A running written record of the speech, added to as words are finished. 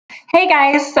Hey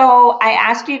guys, so I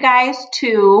asked you guys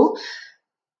to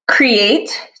create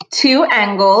two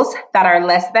angles that are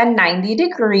less than 90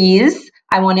 degrees.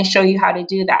 I want to show you how to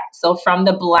do that. So from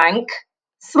the blank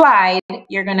slide,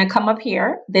 you're going to come up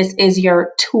here. This is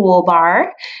your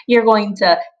toolbar. You're going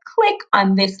to click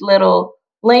on this little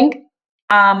link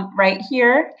right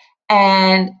here,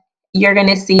 and you're going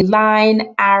to see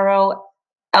line, arrow,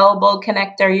 elbow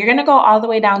connector. You're going to go all the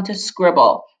way down to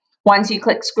scribble. Once you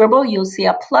click scribble, you'll see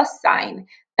a plus sign.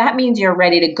 That means you're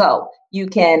ready to go. You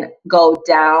can go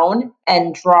down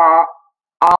and draw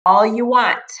all you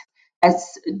want,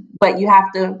 but you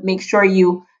have to make sure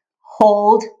you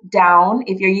hold down.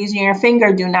 If you're using your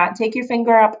finger, do not take your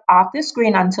finger up off the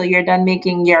screen until you're done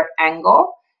making your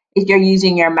angle. If you're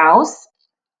using your mouse,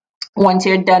 once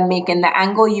you're done making the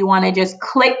angle, you want to just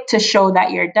click to show that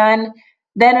you're done.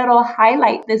 Then it'll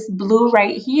highlight this blue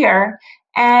right here,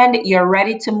 and you're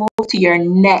ready to move to your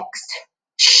next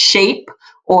shape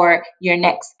or your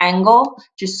next angle.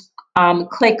 Just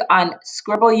click on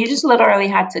scribble. You just literally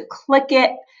had to click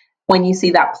it. When you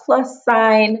see that plus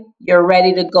sign, you're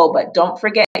ready to go. But don't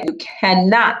forget, you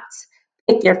cannot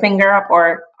pick your finger up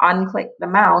or unclick the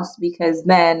mouse because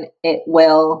then it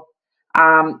will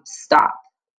stop.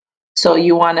 So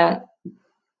you want to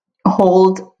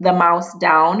hold the mouse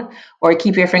down or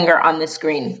keep your finger on the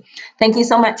screen. Thank you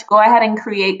so much. Go ahead and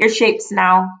create your shapes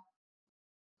now.